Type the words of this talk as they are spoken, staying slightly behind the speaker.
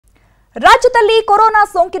ರಾಜ್ಯದಲ್ಲಿ ಕೊರೋನಾ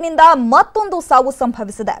ಸೋಂಕಿನಿಂದ ಮತ್ತೊಂದು ಸಾವು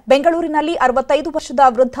ಸಂಭವಿಸಿದೆ. ಬೆಂಗಳೂರಿನಲ್ಲಿ 65 ವರ್ಷದ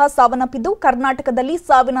ವೃದ್ಧ ಸಾವನ್ನಪ್ಪಿದ್ದು, ಕರ್ನಾಟಕದಲ್ಲಿ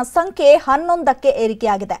ಸಾವಿನ ಸಂಖ್ಯೆ 11ಕ್ಕೆ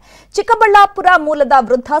ಏರಿಕೆಯಾಗಿದೆ. ಚಿಕ್ಕಬಳ್ಳಾಪುರ ಮೂಲದ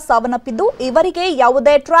ವೃದ್ಧ ಸಾವನ್ನಪ್ಪಿದ್ದು, ಇವರಿಗೆ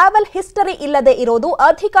ಯಾವುದೇ ಟ್ರಾವೆಲ್ ಹಿಸ್ಟರಿ ಇಲ್ಲದೆ ಇರೋದು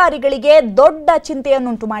ಅಧಿಕಾರಿಗಳಿಗೆ ದೊಡ್ಡ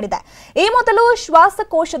ಚಿಂತೆಯನ್ನುಂಟು ಮಾಡಿದೆ. ಈ ಮೊದಲು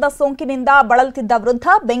ಶ್ವಾಸಕೋಶದ ಸೋಂಕಿನಿಂದ ಬಳಲುತ್ತಿದ್ದ ವೃದ್ಧ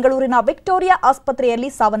ಬೆಂಗಳೂರಿನ ವಿಕ್ಟೋರಿಯಾ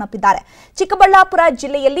ಆಸ್ಪತ್ರೆಯಲ್ಲಿ ಸಾವನ್ನಪ್ಪಿದ್ದಾರೆ. ಚಿಕ್ಕಬಳ್ಳಾಪುರ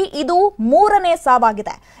ಜಿಲ್ಲೆಯಲ್ಲಿ ಇದು 3ನೇ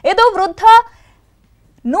ಸಾವಾಗಿದೆ. ಇದು ವೃದ್ಧ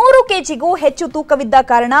 100 ಕೆಜಿಗೂ ಹೆಚ್ಚು ತೂಕವಿದ್ದ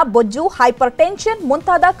ಕಾರಣ ಬೊಜ್ಜು, ಹೈಪರ್ ಟೆನ್ಷನ್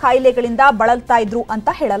ಮುಂತಾದ ಕಾಯಿಲೆಗಳಿಂದ ಬಳಲ್ತಾ ಇದ್ರು ಅಂತ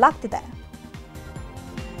ಹೇಳಲಾಗ್ತಿದೆ.